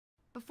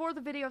Before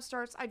the video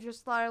starts, I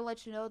just thought I'd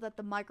let you know that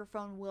the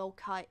microphone will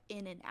cut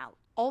in and out.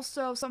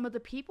 Also, some of the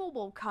people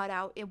will cut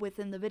out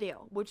within the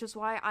video, which is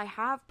why I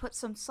have put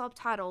some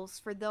subtitles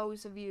for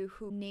those of you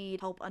who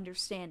need help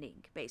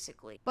understanding,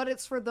 basically. But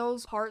it's for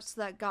those parts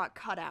that got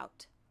cut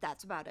out.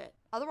 That's about it.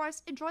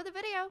 Otherwise, enjoy the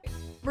video.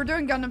 We're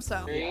doing Gundam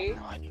style. 3,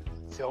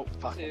 So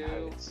fucking 2,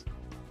 hurts.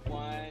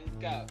 1,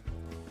 go.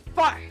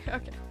 Fire!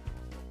 Okay.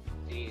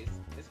 Jeez.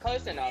 It's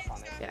close enough,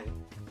 honestly. Yeah.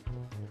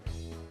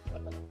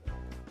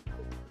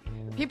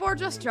 People are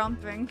just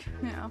jumping,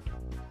 you know.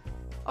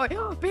 Oh,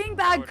 yeah.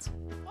 Beanbag!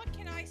 What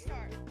can I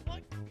start?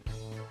 What?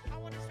 I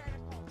want to start a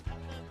cult of the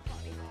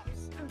bunny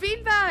hops.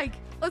 Beanbag!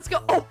 Let's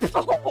go! Oh!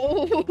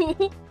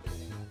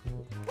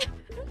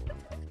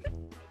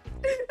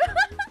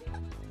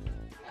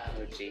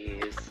 Oh,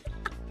 jeez.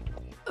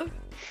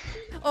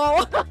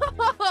 Oh!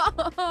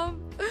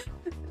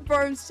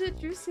 Burns,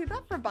 did you see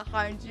that from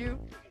behind you?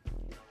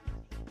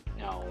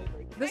 No.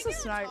 This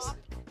is nice.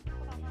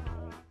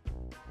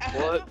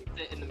 What?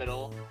 In the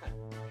middle.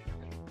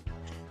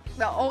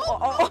 No,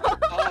 oh.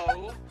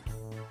 Oh.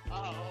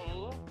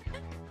 Oh.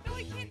 No,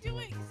 I can't do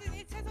it because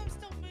it says I'm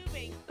still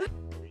moving.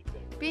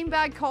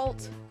 Beanbag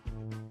cult.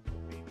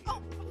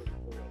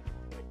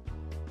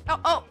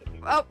 Oh,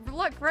 Oh,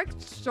 look,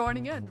 Rick's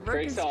joining in. Rick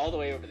Breaks is... all the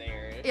way over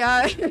there.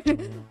 Yeah.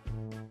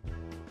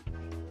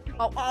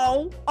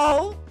 Oh,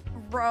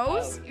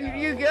 Rose? Oh, no.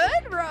 You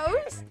good,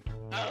 Rose?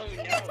 Oh,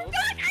 no.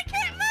 I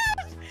can't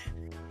move!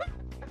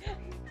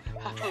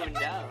 Oh,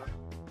 no.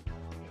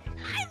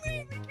 I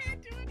literally can't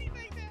do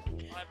anything now.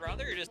 My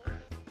brother just.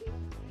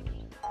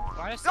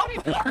 Why is No.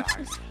 Chin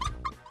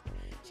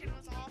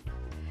was off.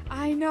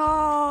 I know.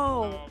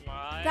 Oh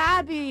my.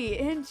 That'd be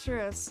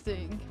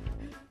interesting.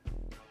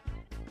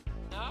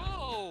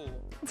 No.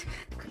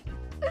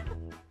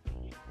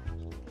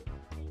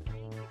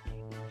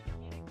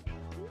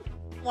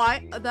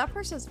 Why? That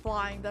person's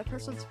flying. That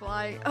person's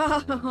flying.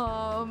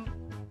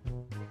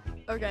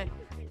 Okay,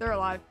 they're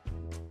alive.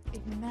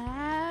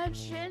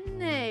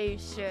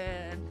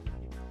 Imagination.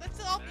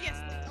 Let's all yes.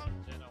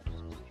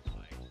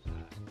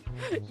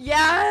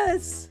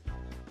 Yes.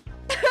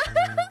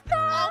 Let's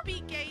all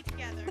be gay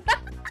together.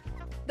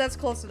 That's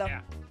close enough.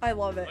 Yeah. I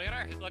love it.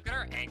 Look at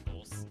our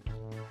ankles.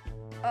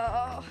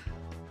 Oh,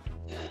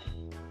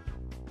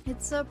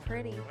 it's so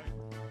pretty.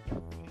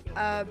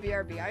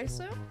 BRB, I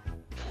assume.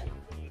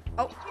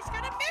 Oh. He's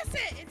gonna miss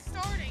it. It's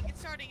starting. It's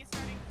starting.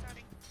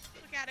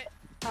 Look at it.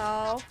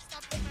 Oh.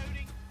 Stop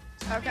emoting.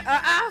 Okay.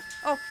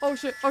 Oh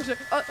shit.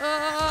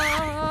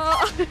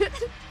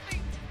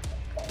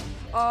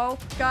 Oh,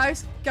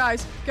 guys.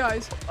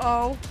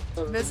 Oh,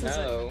 misses it.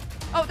 No.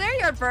 Oh, there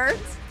you are,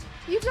 Birds.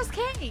 You just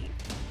came.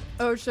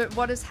 Oh shit,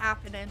 what is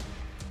happening?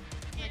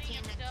 Getting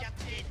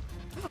abducted.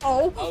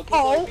 Oh, people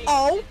are being taken.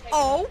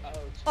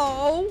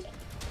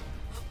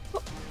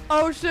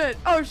 Oh shit.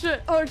 Oh, no.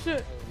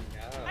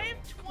 I am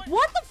 20.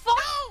 What the fuck?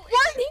 No,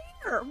 What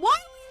here? What?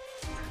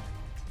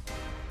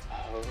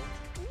 Oh.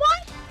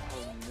 What?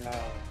 Oh, no.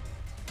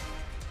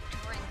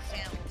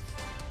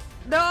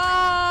 No,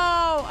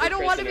 I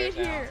don't want to be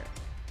prisoners now. here.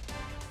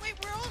 Wait,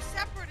 we're all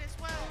separate as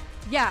well.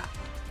 Yeah.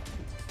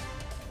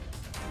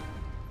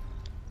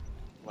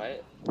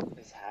 What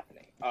is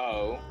happening?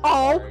 Oh.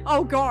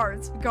 Oh,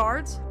 guards.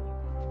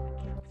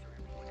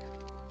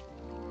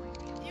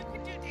 You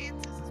can do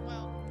dances as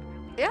well.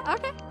 Yeah,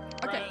 okay.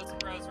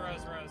 Rose.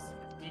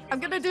 I'm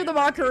gonna do the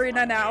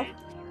Macarena now.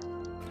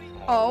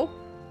 Oh.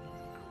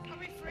 Are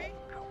we free?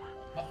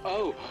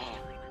 Oh.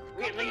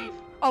 We can leave.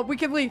 Oh, we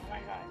can leave. Oh, my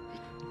God.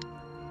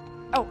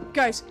 Oh,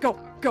 guys, go.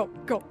 Oh,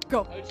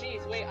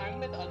 jeez. Wait, I'm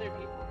with other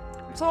people.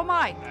 So am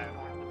I.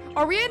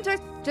 Are we in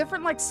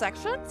different, like,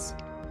 sections?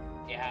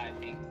 Yeah, I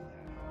think.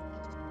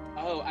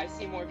 Oh, I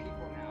see more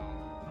people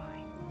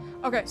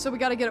now. Okay, so we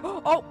gotta get it.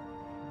 Oh,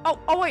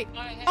 wait.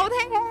 Oh,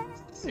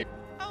 hey.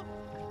 Oh.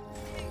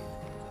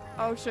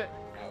 Oh, shit.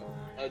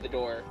 Oh, the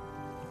door.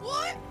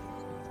 What?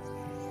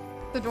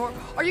 The door.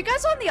 Are you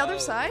guys on the other Oh.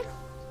 side?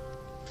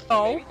 Maybe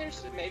Oh.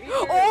 there's.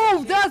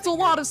 Oh, that's a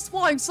lot of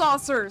flying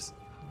saucers.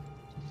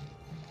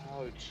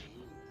 Oh, jeez.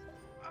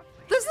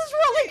 This is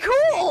really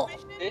cool.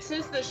 This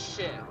is the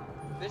ship.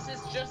 This is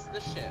just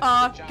the ship.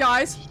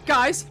 Guys.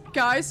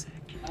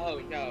 Oh,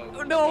 no.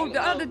 No,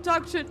 not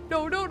induction.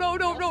 No.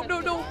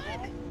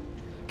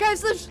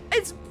 Guys, it's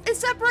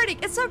separating.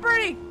 Oh,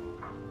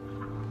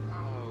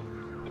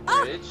 the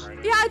Ah, bridge?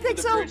 yeah, I think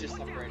The so. bridge is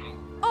separating.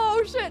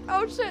 Oh shit.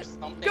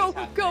 Something's Go.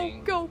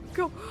 happening. I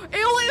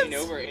Aliens.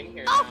 know we're in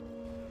here Ah.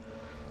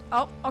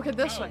 now. Oh, okay,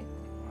 this way.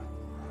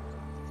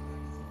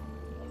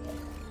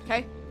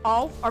 Okay.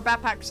 Oh, our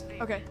backpacks.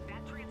 Okay.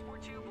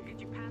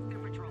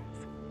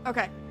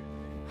 Okay.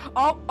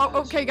 Oh,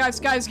 okay, guys,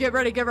 get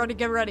ready.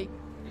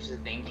 There's a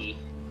thingy.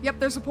 Yep,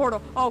 there's a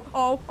portal.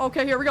 Oh,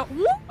 okay, here we go.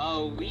 Whoop.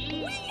 Oh,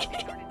 we.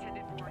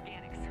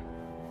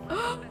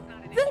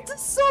 This is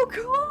so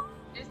cool.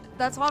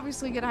 That's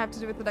obviously gonna have to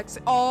do with the next.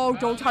 Oh,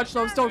 don't touch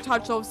those.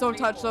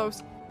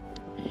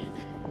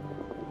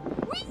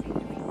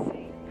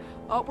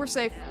 Oh, we're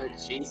safe. Oh,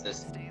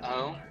 Jesus.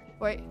 Oh.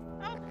 Wait.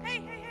 Oh,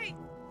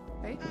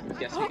 hey. Okay.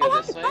 Guess we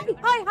go this way.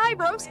 Hi,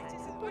 bros.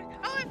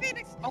 Oh, and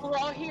Phoenix. Oh, we're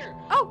all here.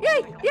 Oh,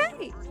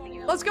 yay!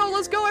 Let's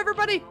go,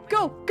 everybody!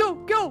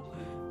 Go!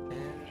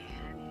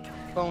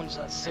 Phone's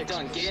at 6%.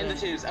 Done. Get in the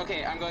tubes.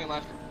 Okay, I'm going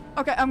left.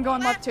 Okay, I'm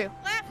going left too.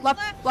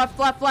 Left.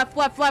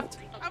 Left.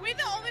 Are we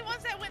the only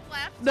ones that went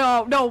left?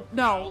 No.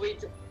 Oh, we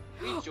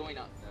join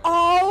up. Though.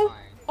 Oh.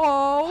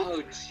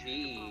 Oh,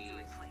 jeez.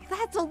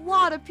 That's a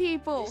lot of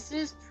people. This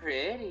is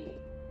pretty.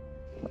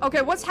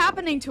 Okay, what's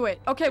happening to it?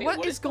 Okay, Wait,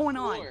 what is going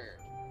on?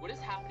 What is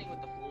happening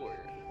with the floor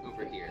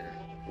over here?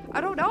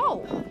 I don't know.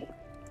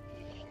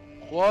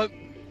 What?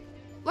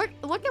 Look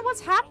at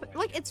what's happening.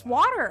 Like, it's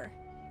water.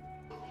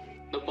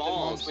 The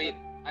balls. Wait,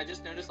 I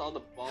just noticed all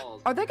the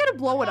balls. Are they gonna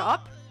blow it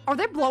up? Are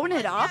they blowing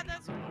it up? Yeah,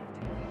 that's...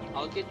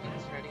 I'll get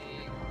things ready.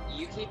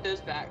 You keep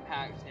those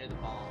backpacks near the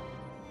bomb.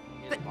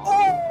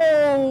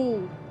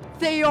 Oh!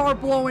 They are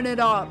blowing it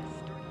up.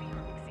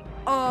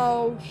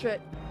 Oh,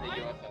 shit. The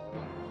UFO.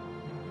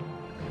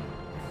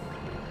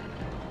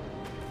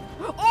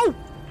 Oh!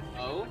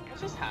 Oh? What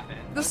just happened?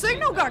 The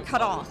signal got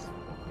cut off.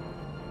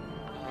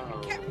 Oh.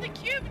 Captain the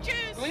Cube juice!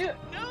 Do we,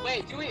 No!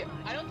 wait, do we?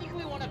 I don't think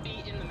we want to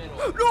be in the middle.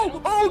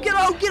 No! Oh, get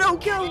out!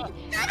 Kevin!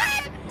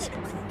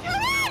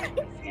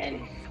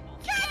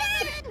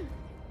 Kevin!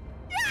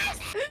 Yes!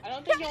 I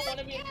don't think y'all want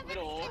to be in the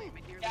middle.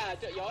 Yeah,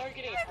 y'all are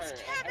getting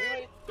hurt.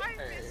 Everybody's getting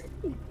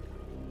hurt.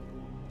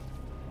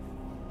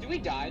 Do we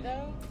die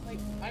though? Like,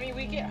 I mean,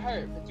 we get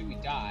hurt, but do we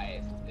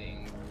die? Is the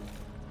thing.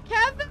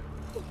 Kevin!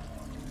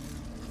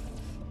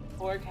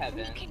 Poor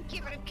Kevin. We can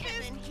give it a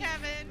Kevin. He's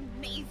Kevin.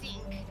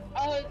 amazing.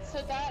 Oh,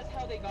 so that's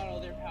how they got all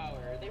their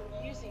power. They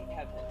were using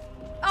Kevin.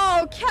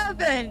 Oh,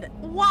 Kevin!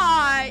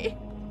 Why?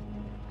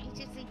 He's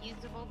just a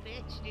usable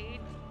bitch,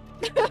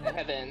 dude.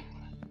 Kevin.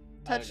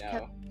 Touch oh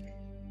no.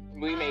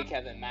 We made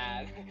Kevin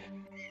mad.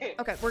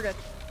 Okay, we're good.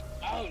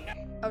 Oh no.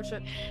 Oh,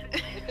 shit.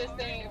 Hit this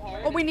thing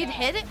hard. Oh, we need to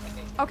fast. hit it?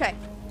 Okay.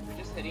 We're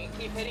just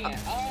keep hitting it.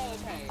 Oh,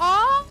 okay.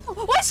 Oh!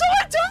 Wait,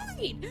 someone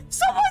died!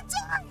 Someone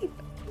died!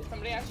 Did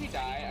somebody actually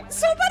die?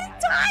 Somebody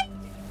died!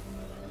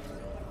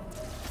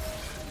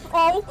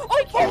 Oh!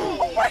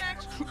 Oh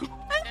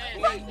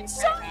my! I'm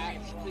sorry!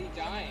 Actually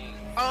dying.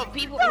 Oh,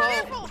 people.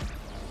 Careful!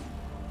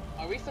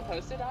 Are we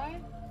supposed to die?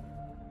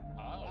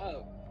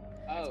 Oh.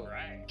 Oh.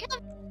 Right.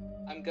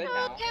 I'm good Oh,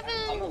 now. Kevin.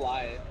 I'm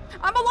alive.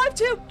 I'm alive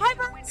too! Hi,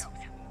 friends!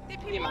 Did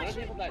The people amount of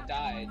actually... people that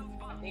died,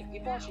 I think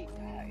people actually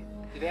died.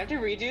 Do they have to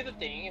redo the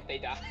thing if they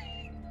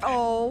die?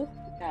 Oh.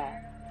 Yeah.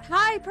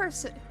 Hi,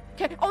 person.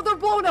 Okay. Oh, they're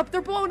blowing up.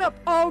 They're blowing up.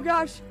 Oh,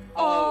 gosh.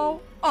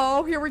 Oh.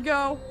 Oh, here we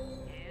go.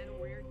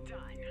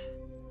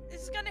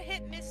 This is gonna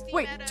hit Misty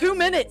Wait, Meadows. 2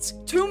 minutes.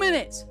 2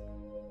 minutes.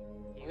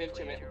 We have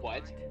 2 minutes.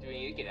 What? Do we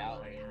need to get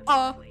out?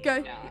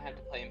 Okay. Now I have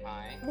to play him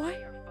high. What?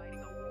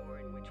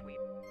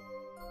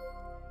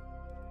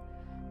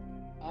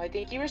 Oh, I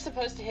think you were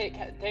supposed to hit.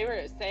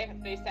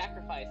 They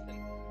sacrificed him.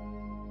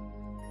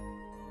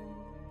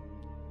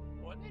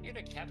 What did they do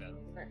to Kevin?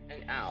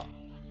 And out.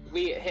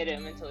 We hit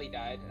him until he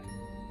died.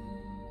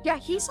 Yeah,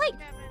 he's like,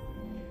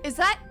 Kevin. is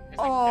that, He's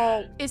like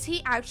oh, dead. is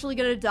he actually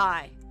gonna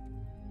die?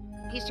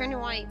 He's turning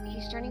white.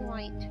 He's turning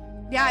white.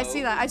 Yeah, I Oh,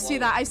 see that. I see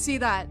that. I see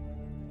that.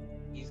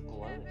 He's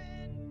glowing.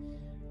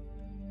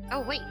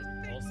 Oh, wait.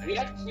 We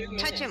have 2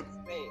 minutes. Touch him.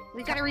 Wait.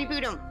 We gotta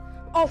reboot him.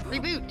 Oh,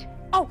 Reboot.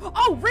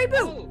 oh, reboot!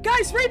 Oh.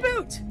 Guys,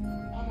 reboot!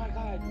 Oh my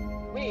god.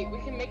 Wait, we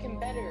can make him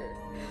better.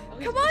 Oh,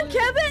 he's Come on, blue.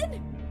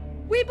 Kevin!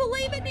 We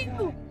believe in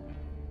you!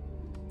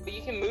 But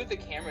you can move the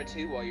camera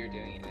too while you're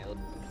doing it.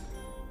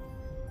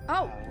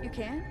 Oh, you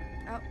can?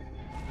 Oh.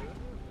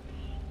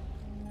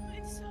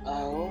 It's so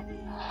Oh.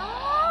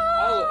 Oh!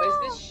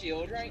 Oh, is this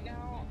shield right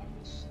now?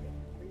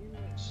 Are you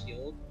on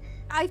shield?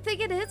 I think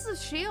it is a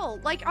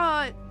shield. Like,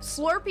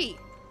 Slurpee.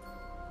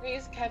 Wait,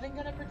 is Kevin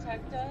gonna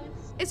protect us?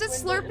 Is it when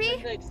Slurpee?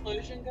 when the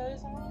explosion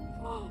goes on?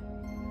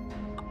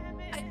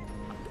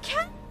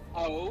 Kevin!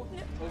 Oh,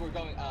 we're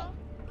going up.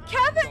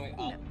 Kevin!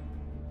 Going up.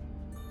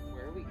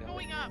 Where are we going?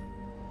 going up.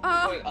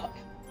 Going up.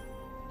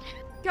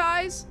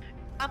 Guys.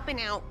 Up and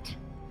out.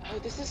 Oh,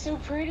 this is so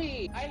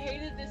pretty. I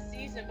hated this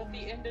season, but the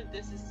end of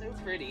this is so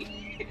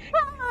pretty.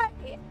 Cry!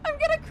 I'm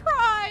gonna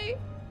cry!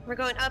 We're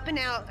going up and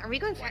out. Are we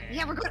going?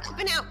 Yeah, we're going up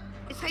and out.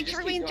 It's like Just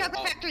Charlie keep and going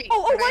Chocolate up. Factory.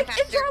 Oh, We're going like in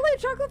faster. Charlie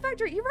and Chocolate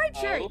Factory. You're right,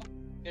 Sherry. Oh,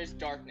 there's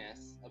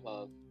darkness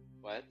above.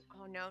 What?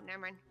 Oh no, never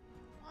mind.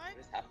 What? What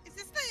is happening?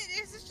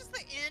 Is this just the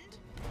end?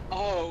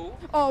 Oh.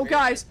 Oh, Where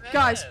guys, What's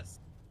guys. this?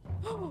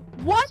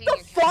 What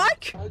the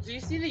fuck? Oh, do you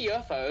see the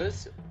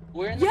UFOs?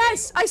 We're in the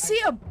Yes, big- I see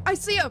him. I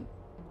see him.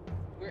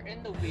 We're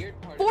in the weird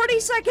part. 40 of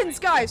the seconds,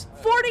 giant guys.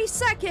 UFO. 40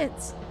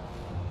 seconds.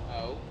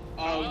 Oh.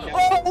 Oh no.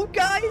 Oh,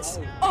 guys.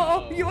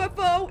 Oh, Oh, no.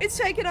 UFO. It's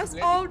taking us. We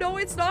have Oh, no,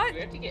 it's not. Do we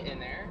have to get in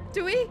there?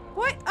 Do we?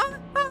 What?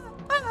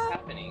 What's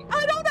happening?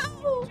 I don't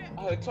know.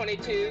 Oh,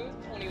 22,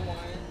 21.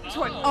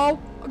 Oh,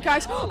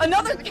 guys.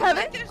 Another Kevin.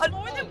 Like there's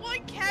more than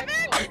one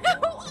Kevin? What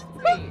the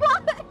Wait.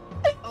 fuck?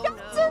 Oh, Guys,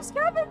 no. there's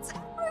Kevins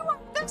everywhere.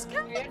 There's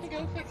Do we have Kevins. to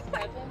go fix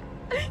Kevin?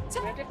 Do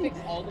we have to fix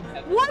all the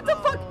Kevins? What the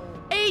fuck?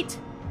 8,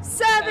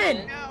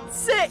 7, No.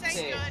 6,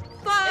 Thank good.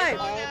 5,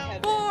 It's all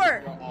Kevins.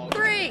 4, We're all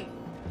 3,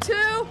 2,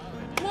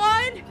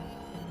 1.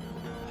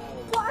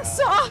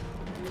 saw.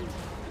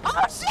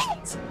 Oh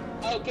shit!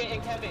 Oh, get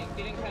in Kevin.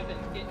 Get in Kevin.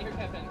 Get near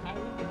Kevin.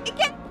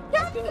 Get.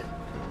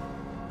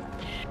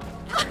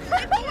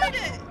 Avoid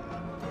it!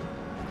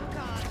 Oh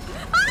god.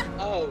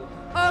 Oh.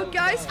 Oh,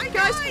 guys, no.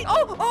 guys.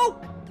 Oh. Oh.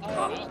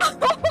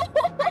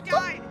 I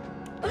died!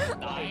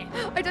 Die.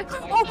 I did.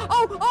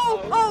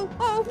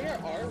 Oh. Where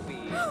are we?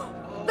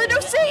 Oh, The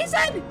new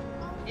season.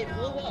 It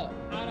blew up.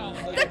 I don't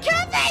know. The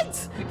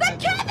Kevins. The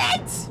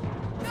Kevins.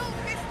 No,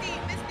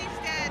 Misty's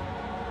dead.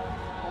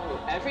 Oh,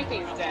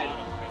 everything's dead.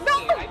 No.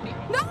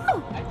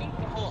 I think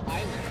the whole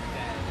island's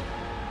dead.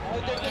 Oh,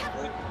 there's a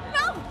blue.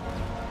 No.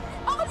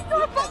 Oh, the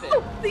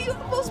UFO. The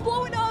UFO's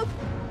blowing up.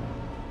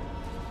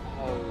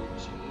 Oh,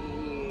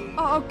 jeez.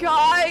 Oh,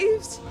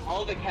 guys.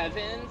 All the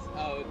Kevins?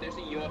 Oh, there's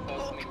a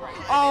UFO coming right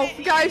now. Oh,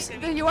 guys, the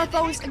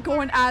UFO is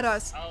going at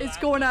us. It's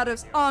going at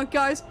us. Oh,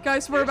 guys,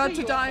 we're about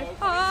to die.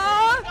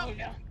 Ah! Oh,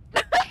 no.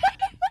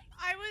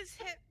 I was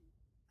hit.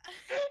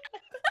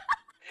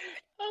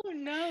 Oh,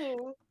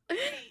 no.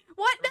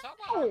 What? I thought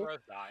my No. Rose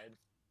died.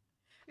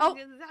 Oh.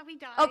 Is that we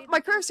died? Oh, my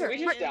cursor. Did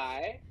we just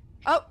die?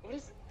 Oh, What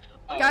is...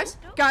 Oh.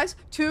 guys,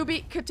 to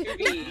be To continued.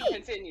 be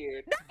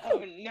continued. Oh,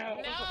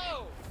 no.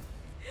 No!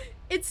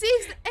 It's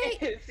season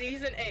 8.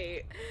 Season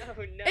 8. Oh,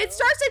 no. It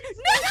starts in.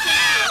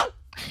 No!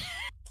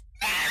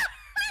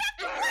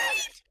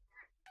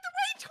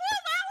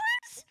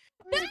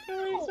 It's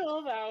only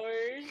 12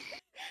 hours.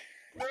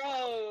 Bro.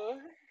 Oh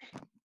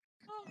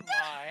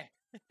my.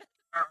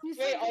 You Wait,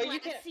 said all you you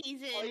want a can-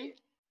 season.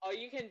 All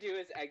you can do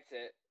is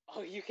exit.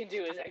 All you can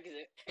do is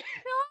exit.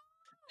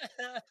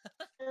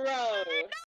 Bro.